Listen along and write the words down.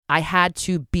I had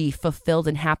to be fulfilled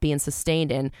and happy and sustained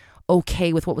and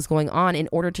okay with what was going on in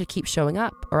order to keep showing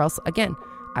up, or else, again,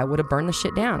 I would have burned the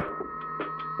shit down.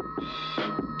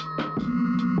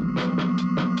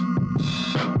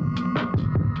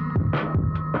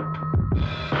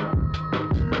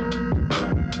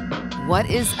 What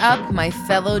is up, my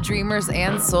fellow dreamers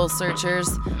and soul searchers?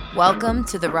 Welcome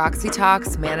to the Roxy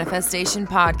Talks Manifestation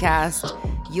Podcast,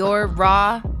 your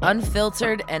raw,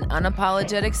 unfiltered, and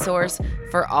unapologetic source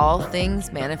for all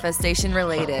things manifestation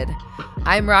related.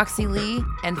 I'm Roxy Lee,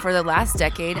 and for the last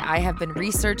decade, I have been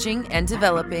researching and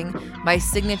developing my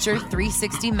signature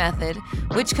 360 method,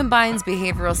 which combines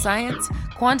behavioral science,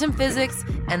 quantum physics,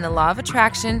 and the law of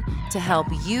attraction to help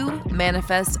you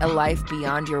manifest a life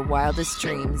beyond your wildest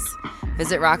dreams.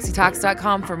 Visit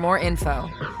RoxyTalks.com for more info.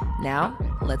 Now,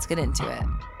 let's get into it.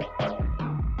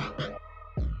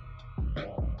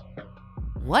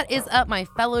 What is up, my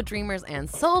fellow dreamers and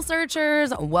soul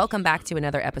searchers? Welcome back to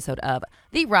another episode of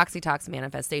the Roxy Talks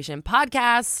Manifestation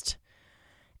Podcast.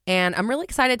 And I'm really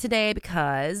excited today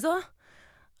because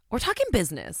we're talking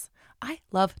business. I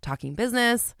love talking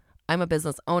business. I'm a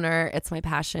business owner. It's my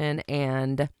passion.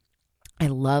 And I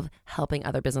love helping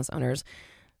other business owners,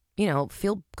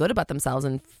 feel good about themselves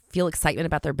and feel excitement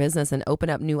about their business and open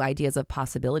up new ideas of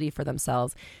possibility for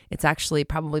themselves. It's actually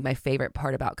probably my favorite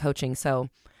part about coaching. So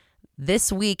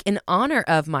this week, in honor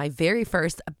of my very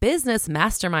first business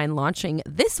mastermind launching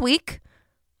this week,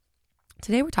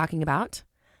 today we're talking about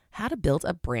how to build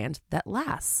a brand that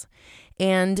lasts.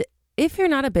 And if you're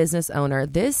not a business owner,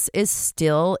 this is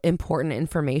still important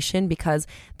information because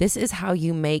this is how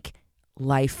you make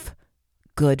life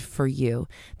good for you.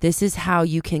 This is how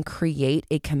you can create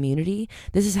a community.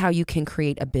 This is how you can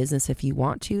create a business if you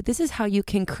want to. This is how you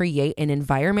can create an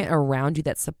environment around you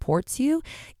that supports you,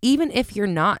 even if you're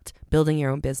not building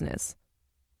your own business.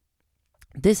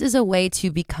 This is a way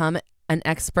to become an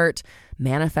expert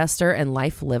manifester and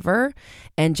life liver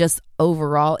and just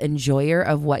overall enjoyer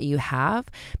of what you have,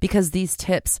 because these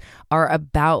tips are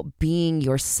about being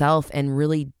yourself and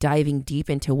really diving deep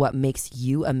into what makes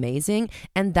you amazing.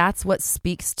 And that's what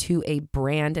speaks to a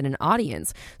brand and an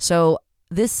audience. So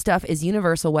this stuff is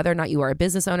universal, whether or not you are a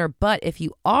business owner. But if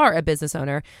you are a business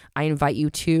owner, I invite you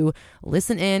to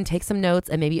listen in, take some notes,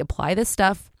 and maybe apply this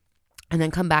stuff. And then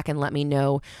come back and let me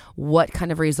know what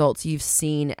kind of results you've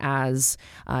seen as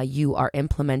you are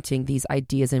implementing these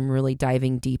ideas and really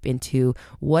diving deep into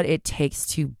what it takes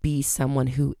to be someone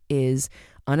who is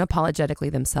unapologetically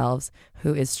themselves,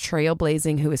 who is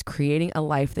trailblazing, who is creating a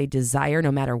life they desire no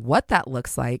matter what that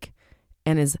looks like,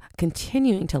 and is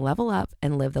continuing to level up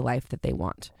and live the life that they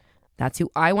want. That's who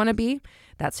I want to be.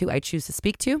 That's who I choose to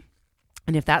speak to.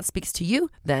 And if that speaks to you,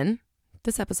 then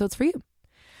this episode's for you.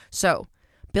 So,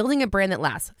 building a brand that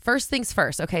lasts. First things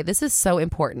first. Okay, this is so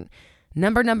important.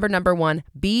 Number one,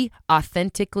 be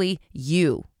authentically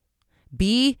you.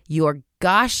 Be your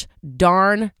gosh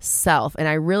darn self. And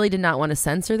I really did not want to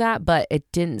censor that, but it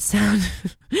didn't sound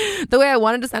the way I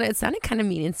wanted to sound. It sounded kind of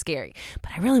mean and scary.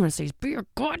 But I really want to say, be your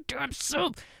goddamn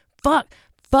self.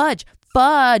 Fudge.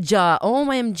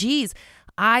 OMGs.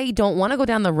 I don't want to go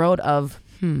down the road of,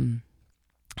 I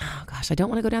don't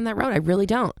want to go down that road. I really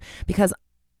don't. Because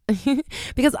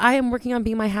I am working on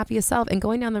being my happiest self and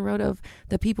going down the road of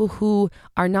the people who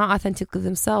are not authentically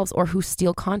themselves, or who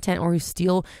steal content, or who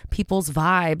steal people's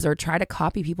vibes or try to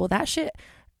copy people. That shit,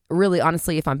 really,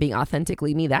 honestly, if I'm being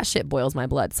authentically me, that shit boils my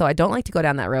blood. So I don't like to go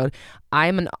down that road.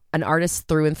 I'm an artist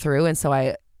through and through. And so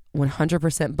I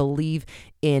 100% believe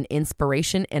in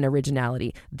inspiration and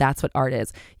originality. That's what art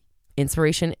is.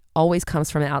 Inspiration always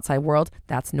comes from the outside world.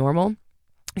 That's normal.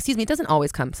 It doesn't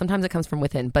always come. Sometimes it comes from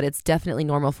within, but it's definitely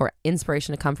normal for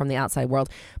inspiration to come from the outside world.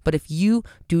 But if you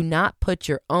do not put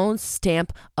your own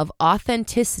stamp of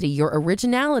authenticity, your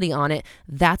originality on it,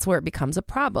 that's where it becomes a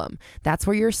problem. That's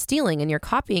where you're stealing and you're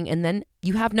copying, and then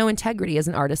you have no integrity as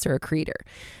an artist or a creator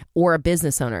or a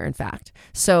business owner, in fact.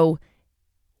 So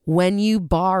when you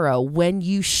borrow, when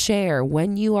you share,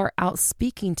 when you are out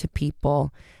speaking to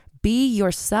people, be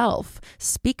yourself.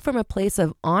 Speak from a place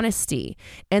of honesty.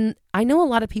 And I know a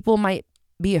lot of people might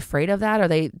be afraid of that, or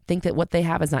they think that what they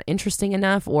have is not interesting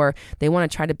enough, or they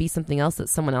want to try to be something else that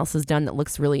someone else has done that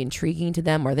looks really intriguing to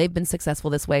them, or they've been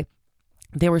successful this way.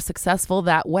 They were successful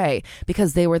that way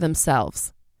because they were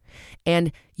themselves.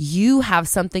 And you have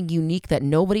something unique that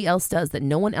nobody else does, that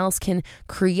no one else can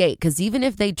create. Because even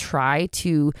if they try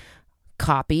to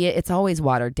copy it, it's always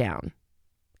watered down.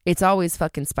 It's always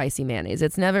fucking spicy mayonnaise.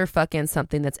 It's never fucking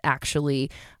something that's actually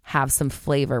have some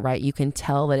flavor, right? You can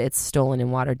tell that it's stolen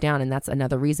and watered down. And that's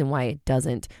another reason why it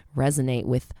doesn't resonate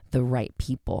with the right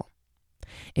people.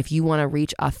 If you want to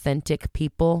reach authentic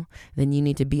people, then you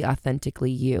need to be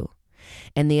authentically you.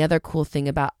 And the other cool thing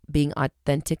about being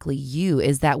authentically you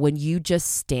is that when you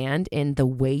just stand in the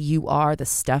way you are, the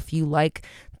stuff you like,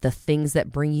 the things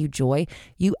that bring you joy,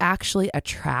 you actually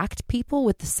attract people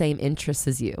with the same interests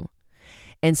as you.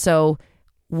 And so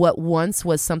what once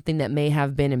was something that may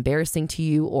have been embarrassing to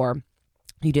you, or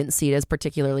you didn't see it as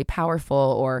particularly powerful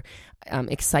or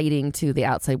exciting to the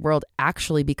outside world,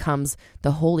 actually becomes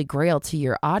the holy grail to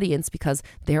your audience because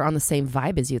they're on the same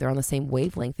vibe as you. They're on the same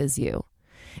wavelength as you.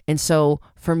 And so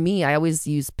for me, I always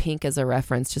use pink as a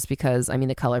reference just because,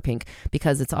 the color pink,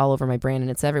 because it's all over my brand and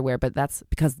it's everywhere. But that's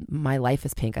because my life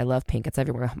is pink. I love pink. It's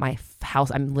everywhere. My house,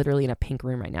 I'm literally in a pink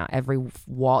room right now. Every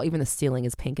wall, even the ceiling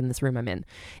is pink in this room I'm in.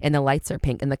 And the lights are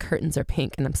pink and the curtains are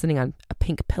pink. And I'm sitting on a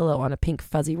pink pillow on a pink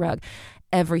fuzzy rug.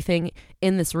 Everything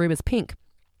in this room is pink.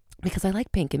 Because I like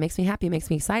pink. It makes me happy. It makes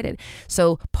me excited.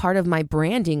 So part of my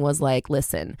branding was like,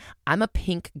 listen, I'm a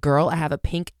pink girl. I have a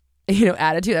pink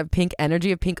attitude, of pink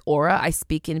energy, of pink aura. I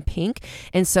speak in pink.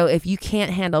 And so if you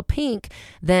can't handle pink,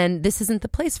 then this isn't the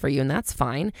place for you, and that's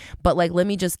fine. But let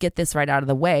me just get this right out of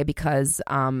the way because,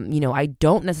 I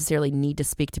don't necessarily need to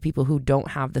speak to people who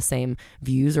don't have the same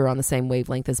views or on the same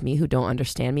wavelength as me, who don't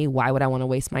understand me. Why would I want to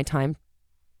waste my time,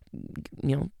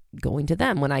 going to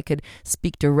them when I could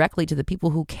speak directly to the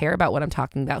people who care about what I'm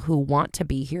talking about, who want to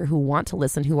be here, who want to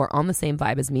listen, who are on the same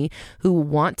vibe as me, who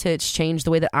want to change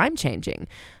the way that I'm changing.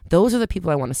 Those are the people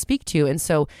I want to speak to. And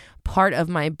so part of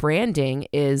my branding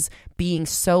is being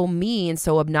so me and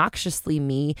so obnoxiously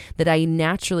me that I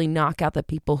naturally knock out the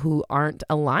people who aren't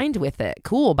aligned with it.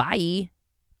 Cool, bye.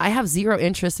 I have zero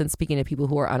interest in speaking to people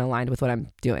who are unaligned with what I'm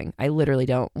doing. I literally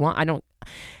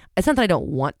it's not that I don't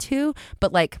want to,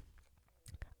 but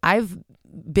I've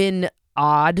been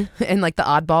odd and the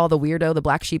oddball, the weirdo, the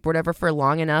black sheep, whatever, for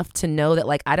long enough to know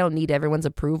that I don't need everyone's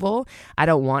approval. I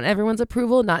don't want everyone's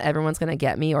approval. Not everyone's going to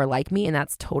get me or like me, and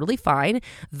that's totally fine.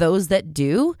 Those that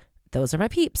do, those are my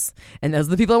peeps, and those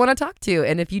are the people I want to talk to.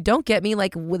 And if you don't get me,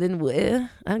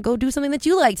 go do something that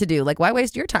you like to do. Why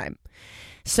waste your time?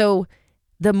 So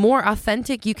the more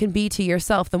authentic you can be to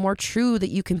yourself, the more true that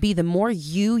you can be, the more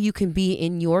you can be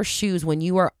in your shoes when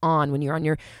you're on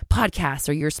your podcast,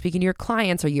 or you're speaking to your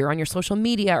clients, or you're on your social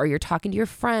media, or you're talking to your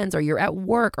friends, or you're at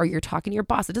work, or you're talking to your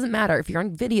boss. It doesn't matter if you're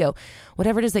on video,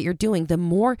 whatever it is that you're doing, the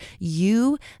more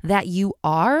you that you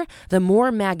are, the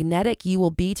more magnetic you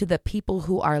will be to the people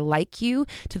who are like you,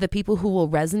 to the people who will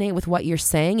resonate with what you're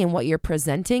saying and what you're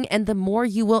presenting. And the more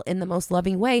you will, in the most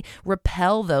loving way,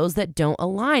 repel those that don't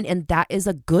align. And that is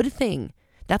a good thing.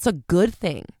 That's a good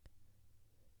thing.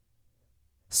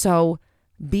 So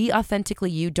be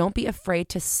authentically you. Don't be afraid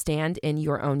to stand in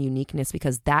your own uniqueness,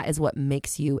 because that is what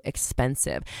makes you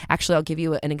expensive. Actually, I'll give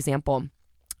you an example.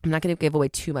 I'm not going to give away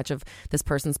too much of this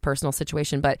person's personal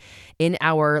situation, but in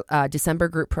our December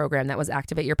group program that was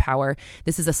Activate Your Power,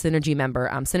 this is a Synergy member.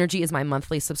 Synergy is my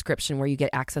monthly subscription where you get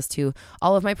access to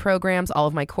all of my programs, all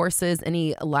of my courses,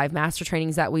 any live master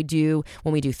trainings that we do.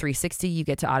 When we do 360, you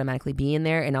get to automatically be in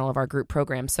there in all of our group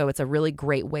programs. So it's a really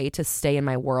great way to stay in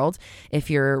my world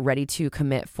if you're ready to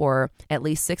commit for at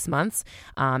least 6 months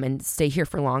and stay here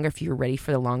for longer. If you're ready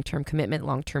for the long-term commitment,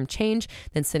 long-term change,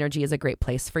 then Synergy is a great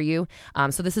place for you.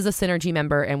 So this is a Synergy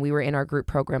member, and we were in our group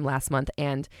program last month.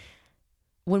 And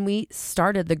when we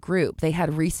started the group, they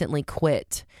had recently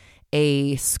quit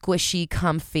a squishy,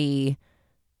 comfy,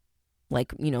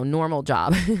 normal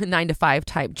job, 9-to-5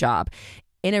 type job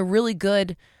in a really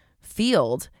good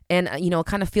field, and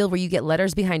kind of field where you get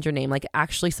letters behind your name,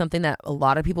 actually something that a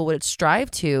lot of people would strive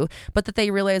to, but that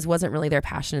they realized wasn't really their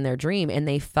passion and their dream. And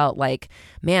they felt like,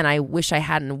 man, I wish I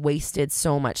hadn't wasted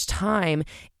so much time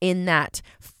in that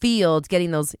field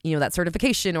getting those, that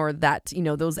certification or that,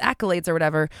 those accolades or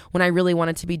whatever, when I really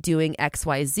wanted to be doing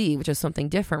XYZ, which is something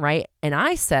different, right? And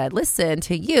I said, listen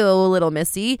to you, little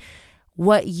missy.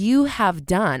 What you have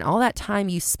done, all that time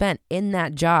you spent in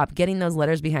that job, getting those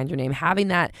letters behind your name, having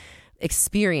that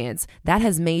experience, that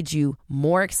has made you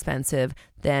more expensive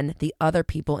than the other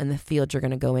people in the field you're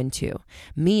going to go into.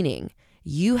 Meaning,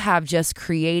 you have just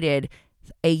created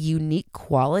a unique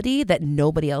quality that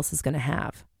nobody else is going to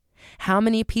have. How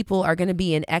many people are going to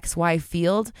be in XYZ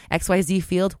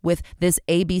field with this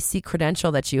ABC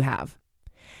credential that you have?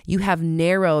 You have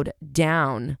narrowed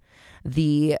down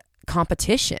the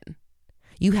competition.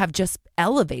 You have just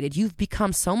elevated. You've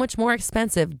become so much more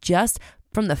expensive just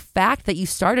from the fact that you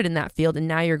started in that field and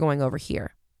now you're going over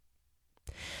here.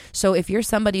 So if you're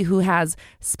somebody who has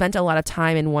spent a lot of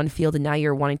time in one field and now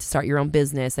you're wanting to start your own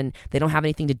business and they don't have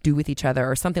anything to do with each other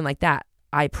or something like that,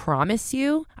 I promise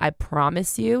you,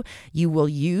 you will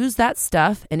use that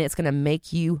stuff and it's going to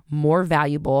make you more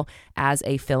valuable as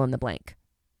a fill in the blank.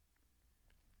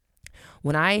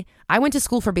 When I went to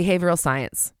school for behavioral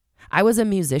science, I was a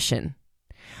musician.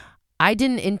 I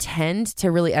didn't intend to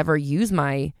really ever use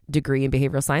my degree in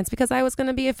behavioral science because I was going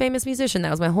to be a famous musician. That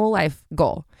was my whole life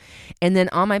goal. And then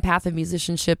on my path of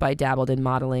musicianship, I dabbled in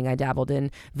modeling. I dabbled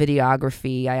in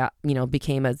videography. I,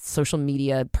 became a social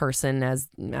media person, as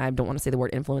I don't want to say the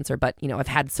word influencer, but, I've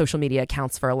had social media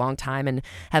accounts for a long time and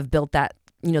have built that,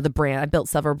 the brand. I built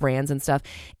several brands and stuff.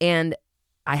 And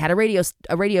I had a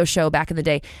radio show back in the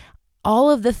day. All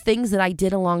of the things that I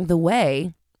did along the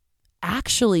way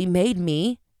actually made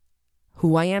me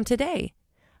who I am today.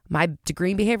 My degree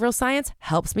in behavioral science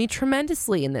helps me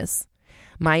tremendously in this.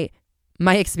 My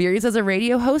experience as a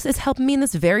radio host is helping me in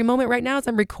this very moment right now as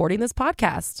I'm recording this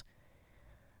podcast.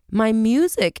 My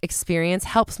music experience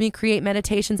helps me create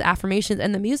meditations, affirmations,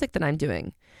 and the music that I'm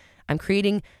doing. I'm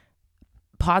creating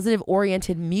positive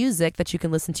oriented music that you can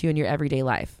listen to in your everyday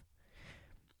life.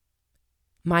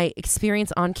 My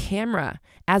experience on camera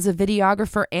as a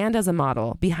videographer and as a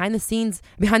model, behind the scenes,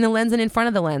 behind the lens and in front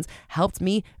of the lens, helped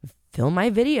me film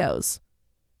my videos.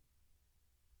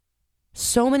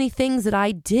 So many things that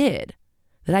I did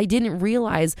that I didn't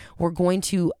realize were going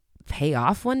to pay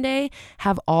off one day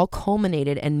have all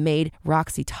culminated and made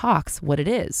Roxy Talks what it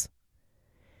is.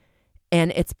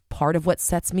 And it's part of what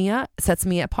sets me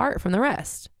apart from the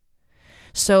rest.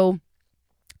 So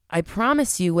I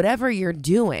promise you, whatever you're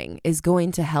doing is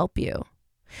going to help you.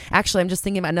 Actually, I'm just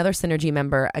thinking about another Synergy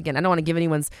member. Again, I don't want to give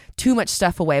anyone's too much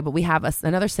stuff away, but we have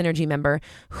another Synergy member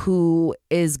who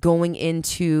is going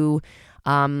into,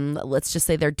 let's just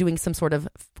say they're doing some sort of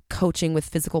coaching with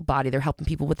physical body. They're helping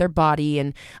people with their body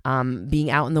and being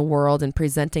out in the world and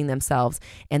presenting themselves.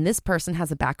 And this person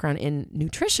has a background in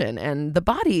nutrition and the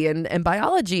body and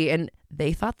biology. And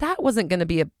they thought that wasn't going to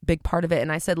be a big part of it.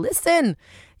 And I said, listen,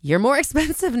 you're more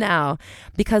expensive now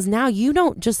because now you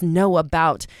don't just know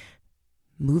about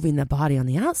moving the body on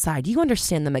the outside. You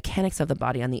understand the mechanics of the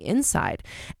body on the inside.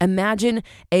 Imagine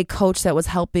a coach that was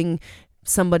helping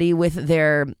somebody with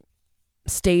their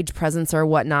stage presence or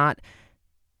whatnot,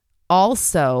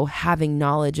 also having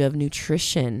knowledge of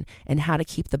nutrition and how to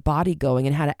keep the body going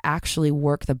and how to actually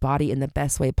work the body in the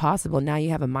best way possible. Now you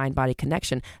have a mind-body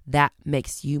connection. That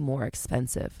makes you more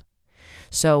expensive.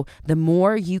 So the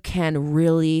more you can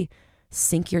really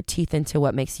sink your teeth into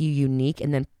what makes you unique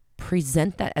and then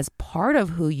present that as part of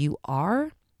who you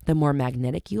are, the more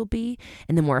magnetic you'll be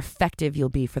and the more effective you'll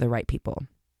be for the right people.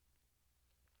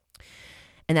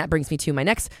 And that brings me to my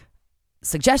next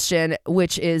suggestion,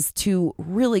 which is to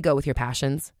really go with your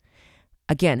passions.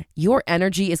 Again, your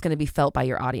energy is going to be felt by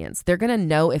your audience. They're going to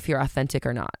know if you're authentic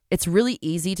or not. It's really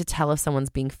easy to tell if someone's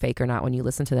being fake or not when you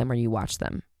listen to them or you watch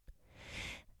them.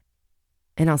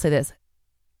 And I'll say this,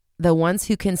 the ones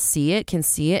who can see it,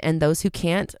 and those who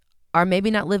can't are maybe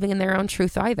not living in their own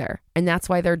truth either. And that's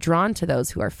why they're drawn to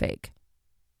those who are fake.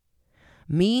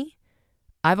 Me,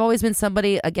 I've always been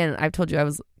somebody, again, I've told you I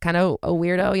was kind of a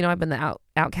weirdo. I've been the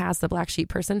outcast, the black sheep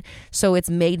person. So it's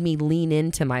made me lean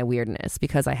into my weirdness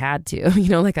because I had to,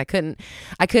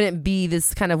 I couldn't be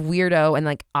this kind of weirdo and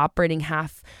like operating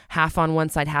half on one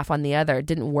side, half on the other. It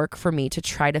didn't work for me to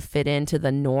try to fit into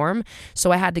the norm.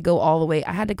 So I had to go all the way.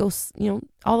 I had to go,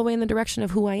 all the way in the direction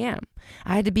of who I am.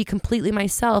 I had to be completely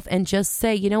myself and just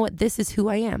say, you know what, this is who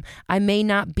I am. I may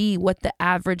not be what the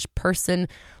average person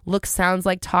looks, sounds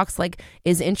like, talks like,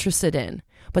 is interested in.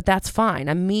 But that's fine.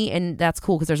 I'm me, and that's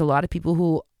cool because there's a lot of people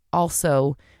who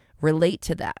also relate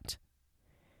to that.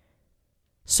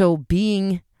 So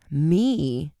being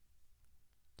me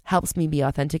helps me be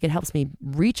authentic. It helps me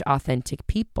reach authentic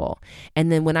people. And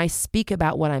then when I speak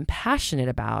about what I'm passionate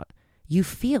about, you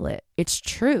feel it. It's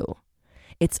true.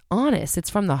 It's honest. It's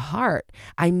from the heart.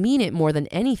 I mean it more than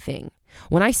anything.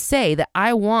 When I say that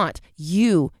I want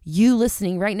you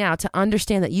listening right now to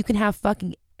understand that you can have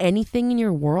fucking anything in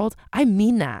your world, I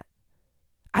mean that.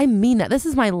 This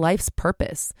is my life's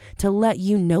purpose, to let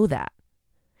you know that.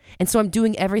 And so I'm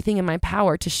doing everything in my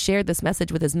power to share this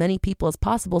message with as many people as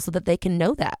possible so that they can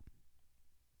know that.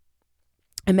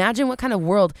 Imagine what kind of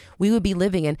world we would be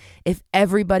living in if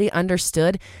everybody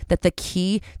understood that the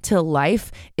key to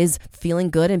life is feeling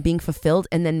good and being fulfilled,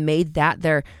 and then made that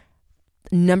their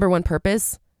number one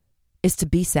purpose is to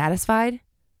be satisfied.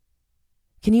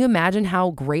 Can you imagine how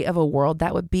great of a world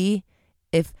that would be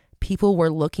if people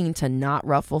were looking to not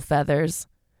ruffle feathers,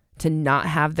 to not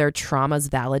have their traumas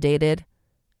validated?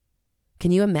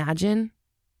 Can you imagine?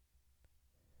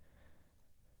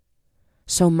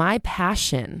 So my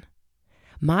passion,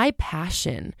 my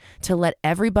passion to let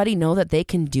everybody know that they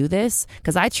can do this,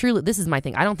 because this is my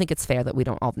thing. I don't think it's fair that we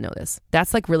don't all know this.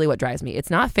 That's like really what drives me.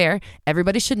 It's not fair.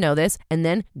 Everybody should know this and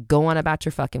then go on about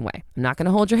your fucking way. I'm not going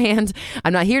to hold your hand.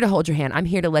 I'm not here to hold your hand. I'm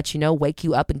here to let you know, wake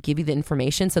you up and give you the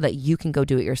information so that you can go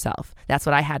do it yourself. That's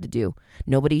what I had to do.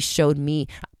 Nobody showed me.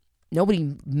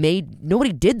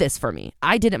 Nobody did this for me.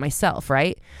 I did it myself,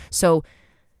 right? So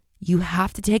you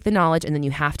have to take the knowledge and then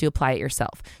you have to apply it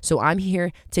yourself. So I'm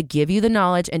here to give you the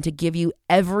knowledge and to give you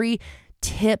every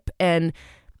tip and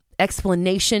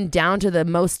explanation down to the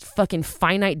most fucking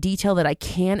finite detail that I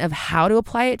can of how to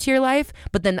apply it to your life.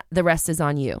 But then the rest is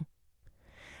on you.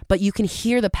 But you can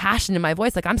hear the passion in my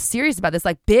voice. Like, I'm serious about this.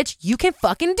 Like, bitch, you can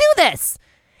fucking do this.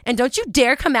 And don't you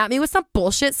dare come at me with some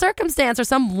bullshit circumstance or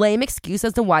some lame excuse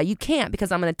as to why you can't,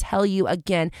 because I'm going to tell you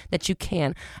again that you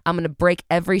can. I'm going to break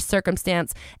every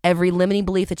circumstance, every limiting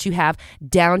belief that you have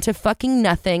down to fucking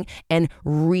nothing and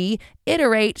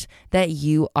reiterate that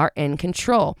you are in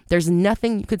control. There's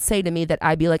nothing you could say to me that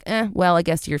I'd be like, well, I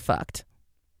guess you're fucked.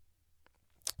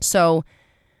 So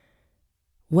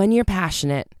when you're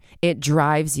passionate, it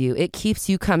drives you. It keeps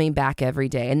you coming back every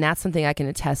day. And that's something I can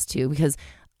attest to, because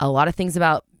a lot of things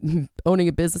about owning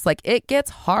a business, like, it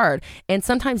gets hard. And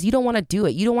sometimes you don't want to do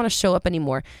it. You don't want to show up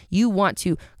anymore. You want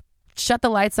to shut the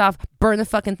lights off, burn the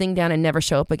fucking thing down, and never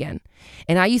show up again.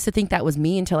 And I used to think that was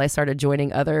me until I started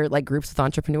joining other like groups with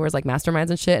entrepreneurs, like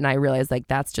masterminds and shit. And I realized like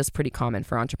that's just pretty common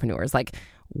for entrepreneurs. Like,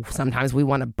 sometimes we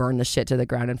want to burn the shit to the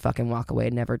ground and fucking walk away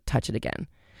and never touch it again.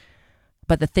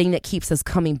 But the thing that keeps us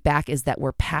coming back is that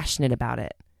we're passionate about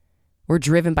it. We're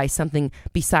driven by something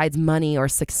besides money or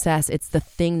success. It's the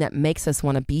thing that makes us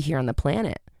want to be here on the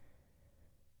planet.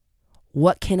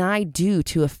 What can I do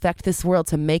to affect this world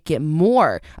to make it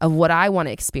more of what I want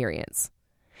to experience?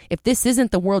 If this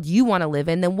isn't the world you want to live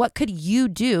in, then what could you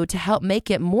do to help make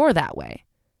it more that way?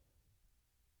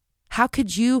 How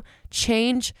could you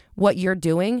change what you're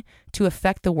doing to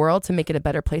affect the world to make it a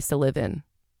better place to live in?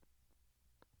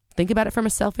 Think about it from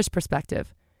a selfish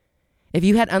perspective. If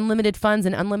you had unlimited funds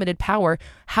and unlimited power,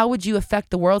 how would you affect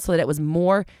the world so that it was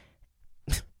more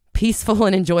peaceful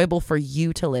and enjoyable for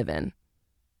you to live in?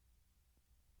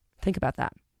 Think about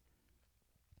that.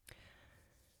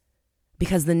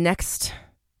 Because the next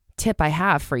tip I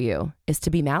have for you is to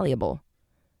be malleable.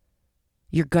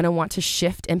 You're going to want to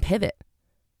shift and pivot.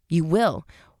 You will.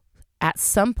 At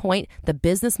some point, the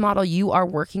business model you are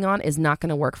working on is not going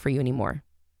to work for you anymore.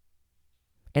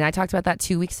 And I talked about that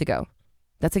 2 weeks ago.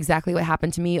 That's exactly what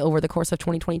happened to me over the course of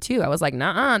 2022. I was like,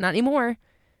 nah, not anymore.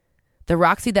 The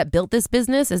Roxy that built this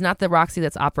business is not the Roxy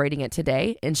that's operating it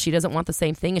today. And she doesn't want the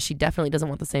same thing. And she definitely doesn't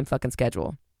want the same fucking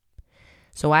schedule.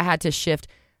 So I had to shift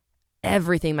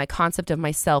everything, my concept of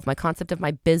myself, my concept of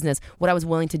my business, what I was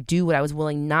willing to do, what I was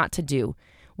willing not to do,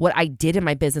 what I did in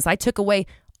my business. I took away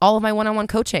all of my one-on-one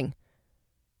coaching.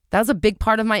 That was a big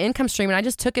part of my income stream. And I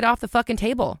just took it off the fucking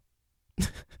table.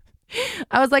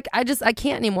 I was like, I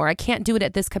can't anymore. I can't do it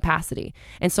at this capacity.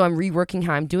 And so I'm reworking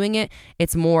how I'm doing it.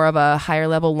 It's more of a higher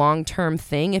level, long-term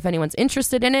thing if anyone's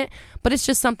interested in it, but it's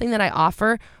just something that I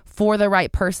offer for the right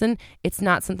person. It's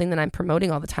not something that I'm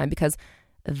promoting all the time because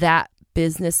that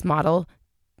business model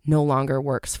no longer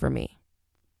works for me,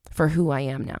 for who I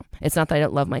am now. It's not that I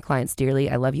don't love my clients dearly.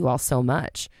 I love you all so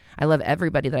much. I love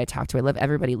everybody that I talk to. I love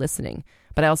everybody listening,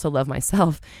 but I also love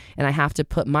myself, and I have to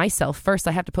put myself first.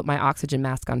 I have to put my oxygen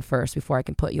mask on first before I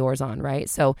can put yours on, right?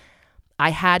 So I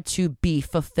had to be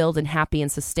fulfilled and happy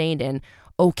and sustained and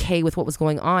okay with what was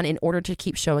going on in order to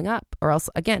keep showing up, or else,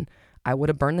 again, I would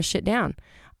have burned the shit down.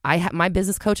 My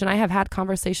business coach and I have had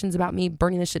conversations about me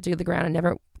burning the shit to the ground and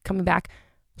never coming back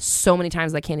so many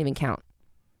times I can't even count.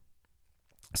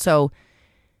 So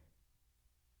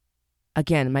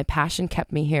again, my passion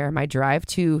kept me here. My drive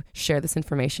to share this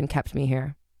information kept me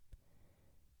here.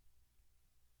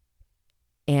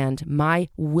 And my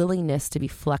willingness to be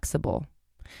flexible,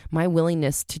 my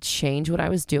willingness to change what I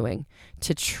was doing,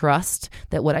 to trust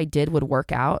that what I did would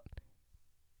work out,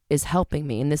 is helping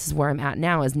me. And this is where I'm at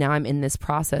now, is now I'm in this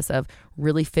process of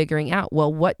really figuring out,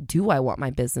 well, what do I want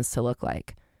my business to look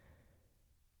like?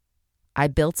 I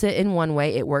built it in one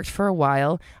way. It worked for a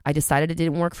while. I decided it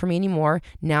didn't work for me anymore.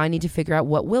 Now I need to figure out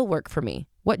what will work for me.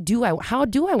 How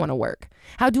do I want to work?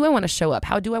 How do I want to show up?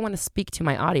 How do I want to speak to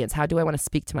my audience? How do I want to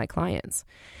speak to my clients?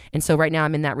 And so right now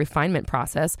I'm in that refinement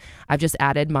process. I've just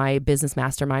added my business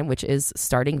mastermind, which is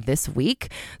starting this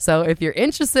week. So if you're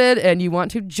interested and you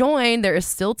want to join, there is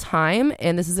still time.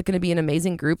 And this is going to be an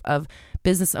amazing group of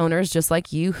business owners just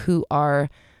like you who are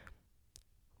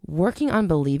working on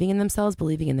believing in themselves,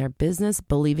 believing in their business,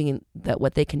 believing in that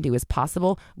what they can do is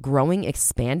possible, growing,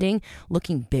 expanding,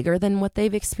 looking bigger than what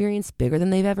they've experienced, bigger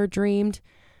than they've ever dreamed,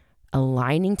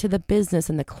 aligning to the business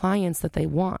and the clients that they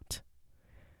want.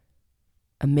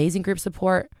 Amazing group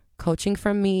support, coaching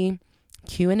from me,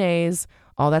 Q&As,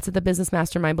 all that's at the Business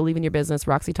Mastermind. Believe in your business,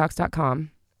 roxytalks.com.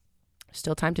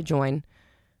 Still time to join.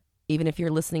 Even if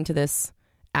you're listening to this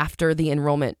after the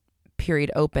enrollment period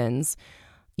opens,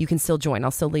 you can still join.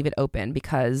 I'll still leave it open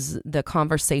because the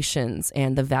conversations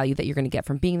and the value that you're going to get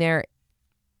from being there,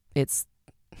 it's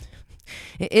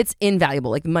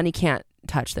invaluable. Like money can't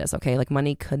touch this, okay? Like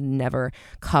money could never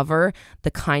cover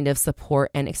the kind of support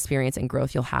and experience and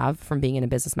growth you'll have from being in a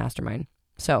business mastermind.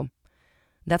 So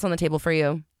that's on the table for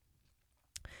you.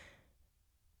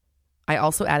 I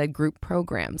also added group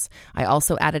programs. I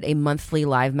also added a monthly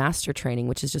live master training,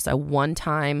 which is just a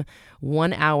one-time,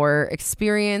 1-hour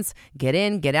experience. Get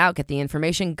in, get out, get the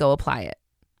information, go apply it.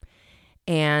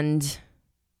 And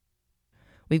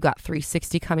we've got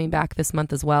 360 coming back this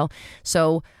month as well.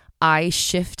 So I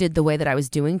shifted the way that I was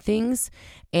doing things.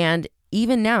 And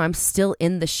even now, I'm still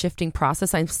in the shifting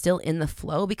process. I'm still in the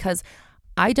flow because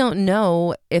I don't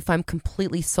know if I'm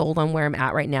completely sold on where I'm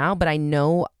at right now, but I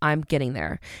know I'm getting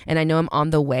there and I know I'm on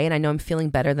the way and I know I'm feeling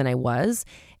better than I was.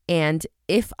 And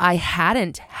if I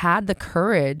hadn't had the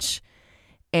courage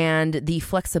and the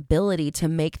flexibility to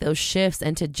make those shifts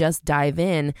and to just dive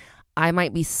in, I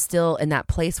might be still in that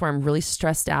place where I'm really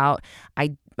stressed out.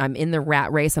 I'm in the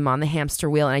rat race. I'm on the hamster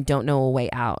wheel and I don't know a way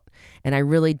out. And I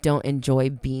really don't enjoy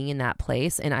being in that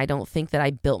place. And I don't think that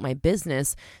I built my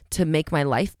business to make my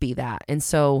life be that. And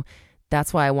so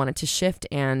that's why I wanted to shift.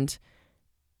 And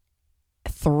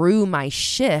through my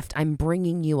shift, I'm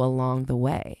bringing you along the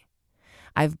way.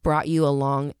 I've brought you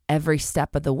along every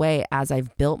step of the way as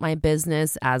I've built my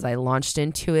business, as I launched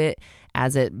into it,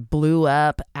 as it blew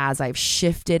up, as I've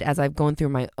shifted, as I've gone through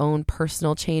my own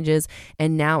personal changes.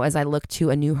 And now as I look to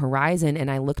a new horizon and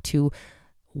I look to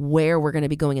where we're going to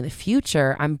be going in the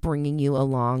future, I'm bringing you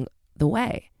along the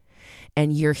way.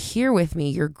 And you're here with me,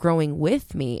 you're growing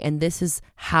with me. And this is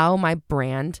how my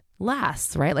brand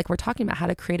lasts, right? Like we're talking about how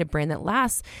to create a brand that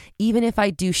lasts. Even if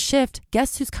I do shift,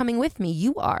 guess who's coming with me?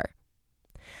 You are.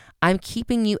 I'm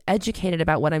keeping you educated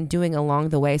about what I'm doing along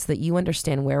the way so that you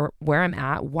understand where I'm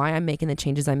at, why I'm making the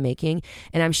changes I'm making,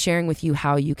 and I'm sharing with you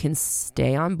how you can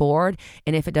stay on board.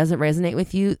 And if it doesn't resonate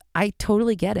with you, I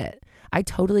totally get it. I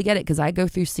totally get it because I go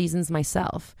through seasons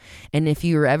myself. And if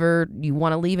you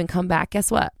want to leave and come back,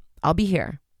 guess what? I'll be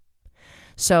here.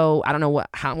 So I don't know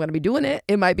how I'm going to be doing it.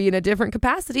 It might be in a different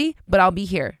capacity, but I'll be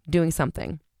here doing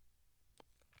something.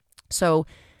 So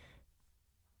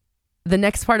the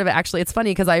next part of it, actually, it's funny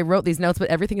because I wrote these notes, but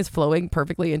everything is flowing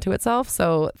perfectly into itself.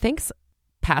 So thanks,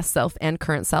 past self and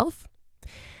current self.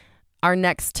 Our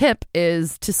next tip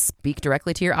is to speak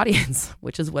directly to your audience,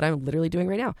 which is what I'm literally doing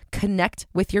right now. Connect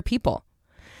with your people.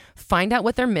 Find out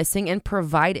what they're missing and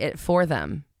provide it for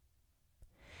them.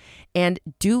 And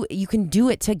you can do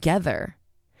it together.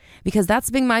 Because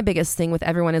that's been my biggest thing with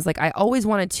everyone is like, I always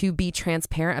wanted to be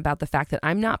transparent about the fact that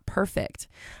I'm not perfect.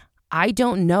 I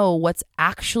don't know what's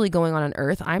actually going on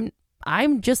earth.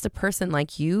 I'm just a person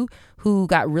like you who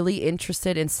got really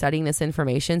interested in studying this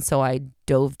information. So I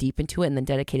dove deep into it and then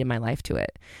dedicated my life to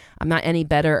it. I'm not any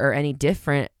better or any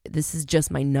different. This is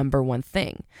just my number one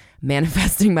thing.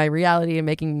 Manifesting my reality and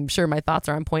making sure my thoughts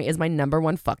are on point is my number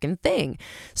one fucking thing.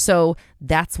 So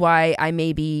that's why I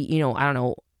may be, I don't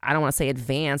know. I don't want to say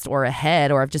advanced or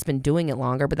ahead or I've just been doing it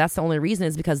longer, but that's the only reason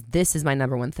is because this is my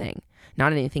number one thing,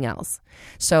 not anything else.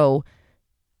 So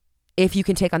if you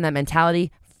can take on that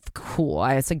mentality, cool.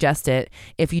 I suggest it.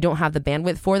 If you don't have the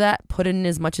bandwidth for that, put it in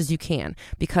as much as you can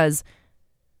because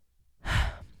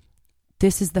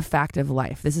this is the fact of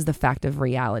life. This is the fact of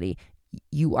reality.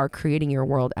 You are creating your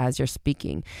world as you're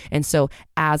speaking. And so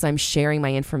as I'm sharing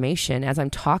my information, as I'm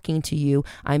talking to you,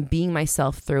 I'm being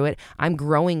myself through it. I'm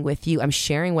growing with you. I'm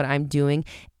sharing what I'm doing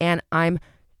and I'm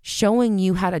showing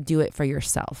you how to do it for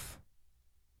yourself.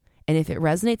 And if it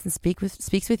resonates and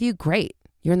speaks with you, great.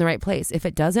 You're in the right place. If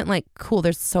it doesn't, like, cool,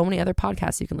 there's so many other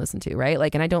podcasts you can listen to, right?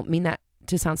 Like, and I don't mean that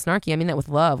to sound snarky. I mean that with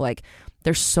love. Like,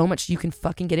 there's so much you can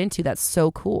fucking get into that's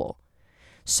so cool.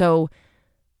 So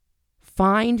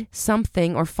find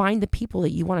something or find the people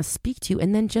that you want to speak to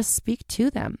and then just speak to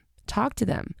them. Talk to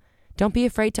them. Don't be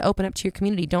afraid to open up to your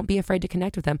community. Don't be afraid to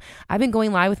connect with them. I've been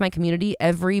going live with my community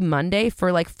every Monday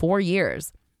for like 4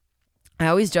 years. I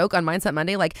always joke on Mindset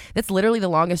Monday, like that's literally the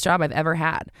longest job I've ever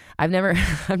had. I've never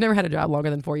had a job longer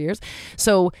than 4 years.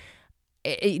 So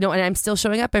and I'm still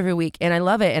showing up every week, and I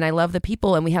love it, and I love the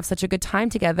people, and we have such a good time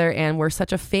together, and we're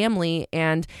such a family,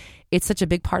 and it's such a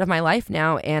big part of my life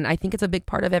now, and I think it's a big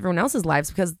part of everyone else's lives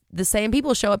because the same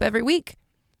people show up every week.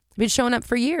 They've been showing up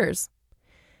for years.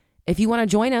 If you want to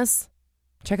join us,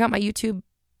 check out my YouTube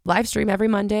live stream every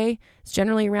Monday. It's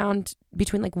generally around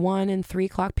between like 1 and 3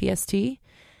 o'clock PST.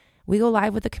 We go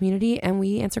live with the community and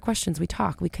we answer questions. We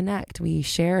talk, we connect, we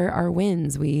share our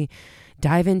wins. We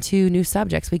dive into new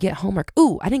subjects. We get homework.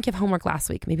 Ooh, I didn't give homework last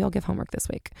week. Maybe I'll give homework this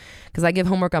week because I give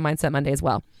homework on Mindset Monday as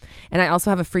well. And I also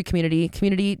have a free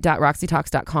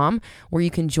community.roxytalks.com, where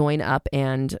you can join up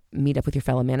and meet up with your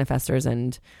fellow manifestors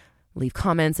and leave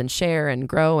comments and share and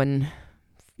grow and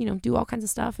do all kinds of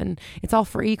stuff, and it's all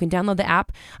free. You can download the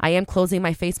app. I am closing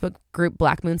my Facebook group,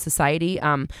 Black Moon Society,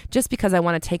 just because I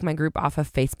want to take my group off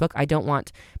of Facebook. I don't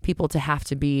want people to have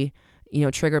to be,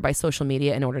 triggered by social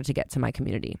media in order to get to my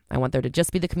community. I want there to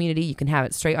just be the community. You can have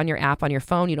it straight on your app on your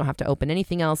phone. You don't have to open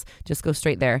anything else. Just go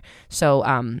straight there. So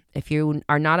if you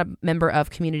are not a member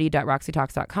of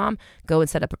community.roxytalks.com, go and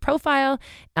set up a profile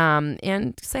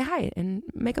and say hi and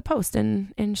make a post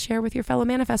and share with your fellow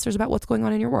manifestors about what's going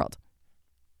on in your world.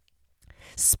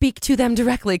 Speak to them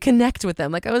directly, connect with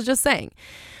them, like I was just saying.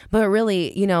 But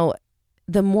really,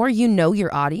 the more you know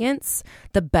your audience,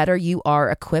 the better you are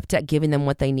equipped at giving them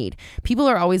what they need. People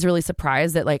are always really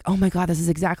surprised that like, oh my God, this is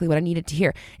exactly what I needed to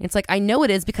hear. And it's like, I know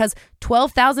it is because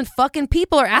 12,000 fucking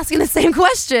people are asking the same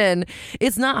question.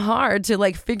 It's not hard to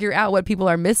like figure out what people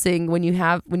are missing when you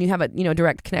have a,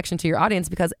 direct connection to your audience,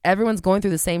 because everyone's going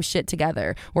through the same shit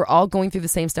together. We're all going through the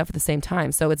same stuff at the same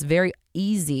time. So it's very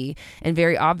easy and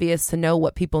very obvious to know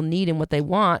what people need and what they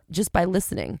want just by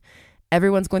listening.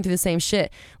 Everyone's going through the same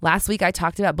shit. Last week, I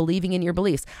talked about believing in your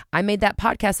beliefs. I made that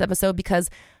podcast episode because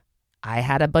I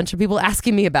had a bunch of people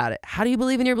asking me about it. How do you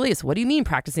believe in your beliefs? What do you mean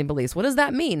practicing beliefs? What does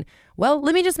that mean? Well,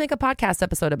 let me just make a podcast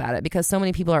episode about it because so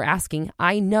many people are asking.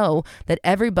 I know that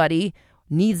everybody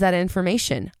needs that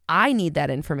information. I need that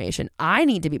information. I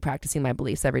need to be practicing my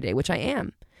beliefs every day, which I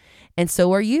am. And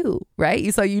so are you,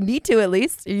 right? So you need to, at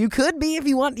least. You could be. If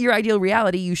you want your ideal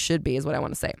reality, you should be, is what I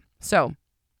want to say. So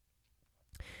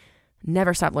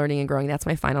never stop learning and growing. That's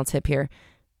my final tip here.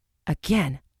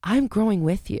 Again, I'm growing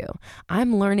with you.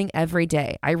 I'm learning every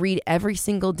day. I read every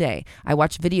single day. I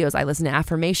watch videos. I listen to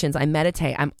affirmations. I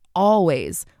meditate. I'm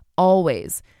always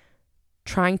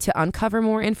trying to uncover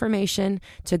more information,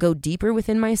 to go deeper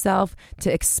within myself,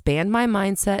 to expand my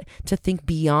mindset, to think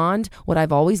beyond what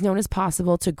I've always known as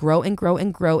possible, to grow and grow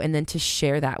and grow, and then to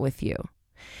share that with you.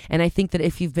 And I think that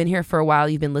if you've been here for a while,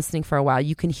 you've been listening for a while,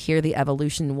 you can hear the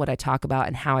evolution in what I talk about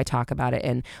and how I talk about it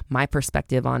and my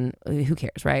perspective on who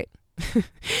cares, right?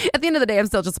 At the end of the day, I'm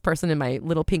still just a person in my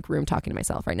little pink room talking to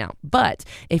myself right now. But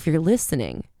if you're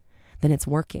listening, then it's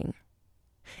working.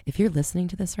 If you're listening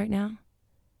to this right now,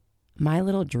 my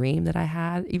little dream that I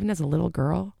had, even as a little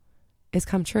girl, is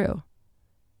come true.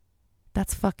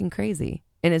 That's fucking crazy.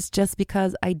 And it's just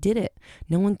because I did it.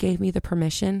 No one gave me the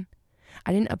permission.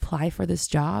 I didn't apply for this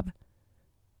job.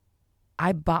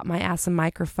 I bought my ass a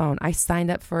microphone. I signed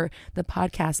up for the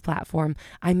podcast platform.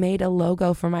 I made a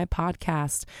logo for my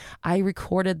podcast. I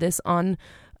recorded this on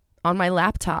my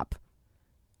laptop.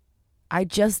 I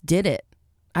just did it.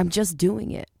 I'm just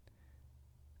doing it.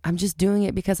 I'm just doing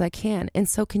it because I can. And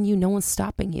so can you. No one's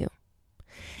stopping you.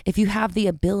 If you have the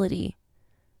ability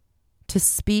to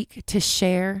speak, to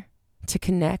share, to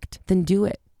connect, then do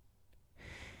it.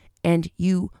 And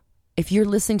if you're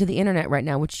listening to the internet right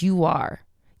now, which you are,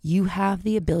 you have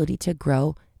the ability to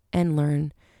grow and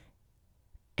learn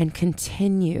and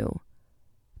continue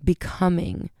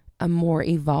becoming a more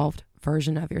evolved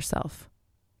version of yourself.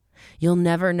 You'll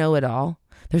never know it all.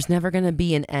 There's never going to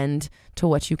be an end to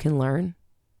what you can learn.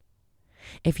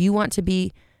 If you want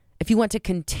to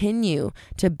continue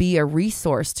to be a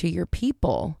resource to your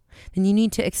people, then you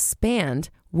need to expand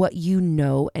what you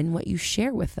know and what you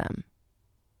share with them.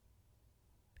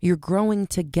 You're growing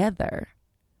together.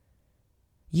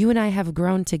 You and I have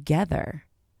grown together.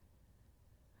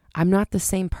 I'm not the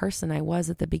same person I was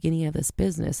at the beginning of this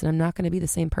business, and I'm not going to be the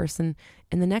same person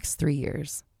in the next 3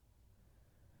 years.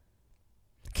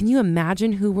 Can you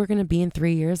imagine who we're going to be in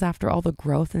 3 years after all the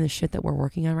growth and the shit that we're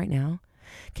working on right now?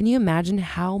 Can you imagine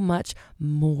how much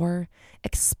more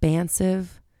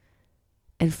expansive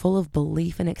and full of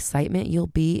belief and excitement you'll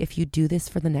be if you do this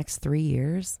for the next 3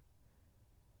 years?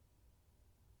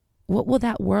 What will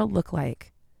that world look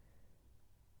like?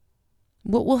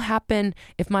 What will happen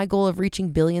if my goal of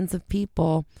reaching billions of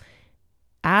people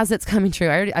as it's coming true,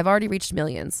 I've already reached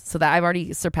millions, so that I've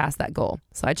already surpassed that goal.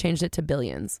 So I changed it to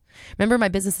billions. Remember, my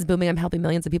business is booming. I'm helping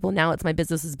millions of people. Now it's my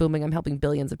business is booming. I'm helping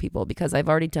billions of people because I've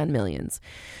already done millions.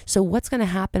 So what's going to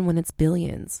happen when it's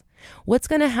billions? What's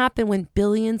going to happen when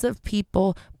billions of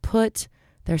people put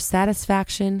their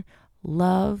satisfaction,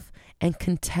 love, and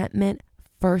contentment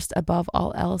first above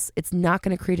all else? It's not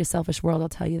going to create a selfish world, I'll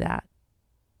tell you that.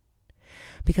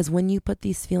 Because when you put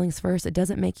these feelings first, it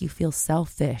doesn't make you feel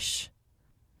selfish.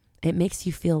 It makes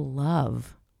you feel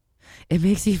love. It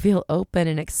makes you feel open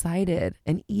and excited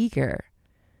and eager,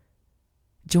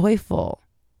 joyful.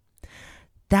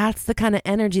 That's the kind of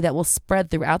energy that will spread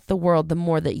throughout the world the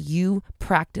more that you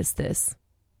practice this.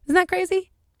 Isn't that crazy?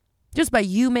 Just by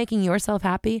you making yourself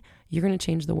happy, you're going to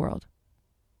change the world.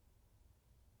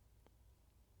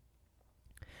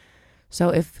 So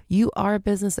if you are a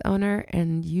business owner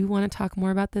and you want to talk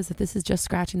more about this, if this is just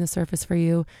scratching the surface for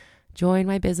you, join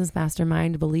my business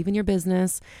mastermind, Believe in Your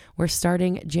Business. We're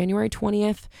starting January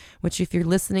 20th, which if you're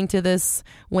listening to this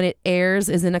when it airs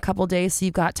is in a couple days, so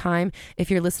you've got time.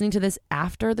 If you're listening to this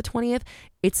after the 20th,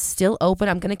 it's still open.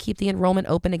 I'm going to keep the enrollment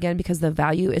open again because the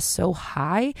value is so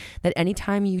high that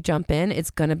anytime you jump in,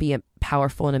 it's going to be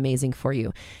powerful and amazing for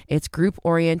you. It's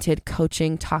group-oriented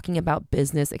coaching, talking about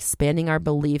business, expanding our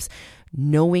beliefs,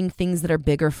 knowing things that are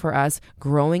bigger for us,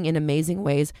 growing in amazing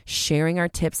ways, sharing our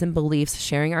tips and beliefs,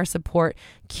 sharing our support,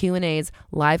 Q&As,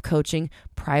 live coaching,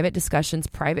 private discussions,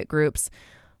 private groups.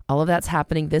 All of that's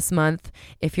happening this month.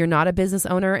 If you're not a business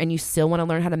owner and you still want to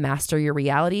learn how to master your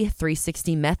reality,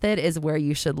 360 Method is where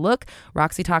you should look.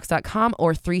 RoxyTalks.com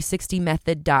or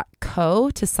 360method.co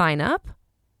to sign up.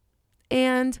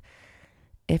 And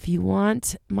if you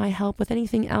want my help with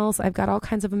anything else, I've got all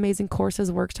kinds of amazing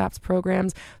courses, workshops,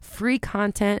 programs, free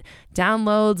content,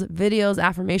 downloads, videos,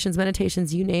 affirmations,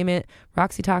 meditations, you name it,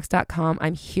 RoxyTalks.com.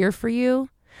 I'm here for you.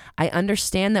 I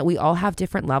understand that we all have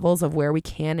different levels of where we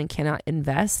can and cannot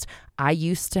invest. I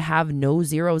used to have no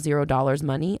 $0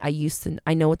 money.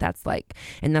 I know what that's like.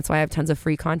 And that's why I have tons of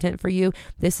free content for you.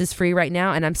 This is free right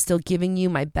now. And I'm still giving you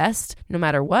my best no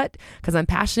matter what, because I'm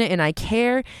passionate and I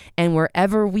care. And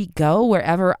wherever we go,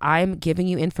 wherever I'm giving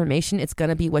you information, it's going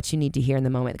to be what you need to hear in the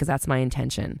moment, because that's my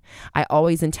intention. I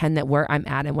always intend that where I'm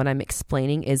at and what I'm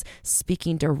explaining is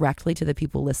speaking directly to the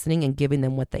people listening and giving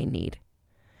them what they need.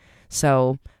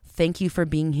 So thank you for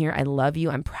being here. I love you.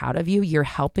 I'm proud of you. You're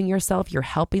helping yourself. You're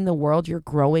helping the world. You're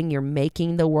growing. You're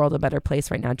making the world a better place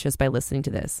right now just by listening to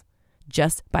this.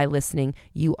 Just by listening,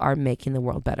 you are making the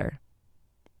world better.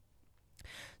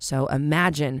 So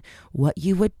imagine what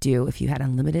you would do if you had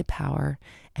unlimited power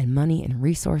and money and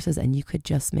resources and you could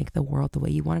just make the world the way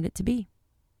you wanted it to be.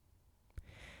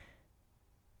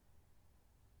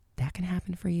 That can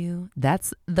happen for you.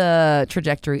 That's the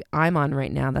trajectory I'm on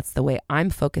right now. That's the way I'm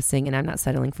focusing, and I'm not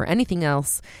settling for anything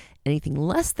else, anything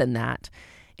less than that.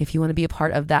 If you want to be a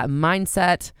part of that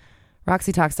mindset,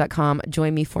 RoxyTalks.com.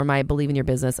 Join me for my Believe in Your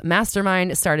Business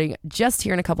Mastermind starting just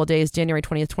here in a couple of days, January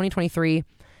 20th, 2023.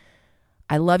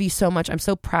 I love you so much. I'm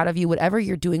so proud of you. Whatever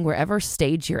you're doing, wherever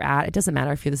stage you're at, it doesn't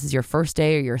matter if this is your first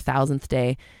day or your 1,000th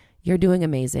day. You're doing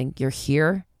amazing. You're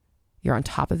here. You're on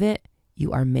top of it.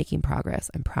 You are making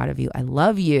progress. I'm proud of you. I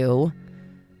love you.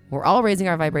 We're all raising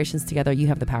our vibrations together. You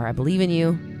have the power. I believe in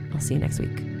you. I'll see you next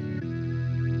week.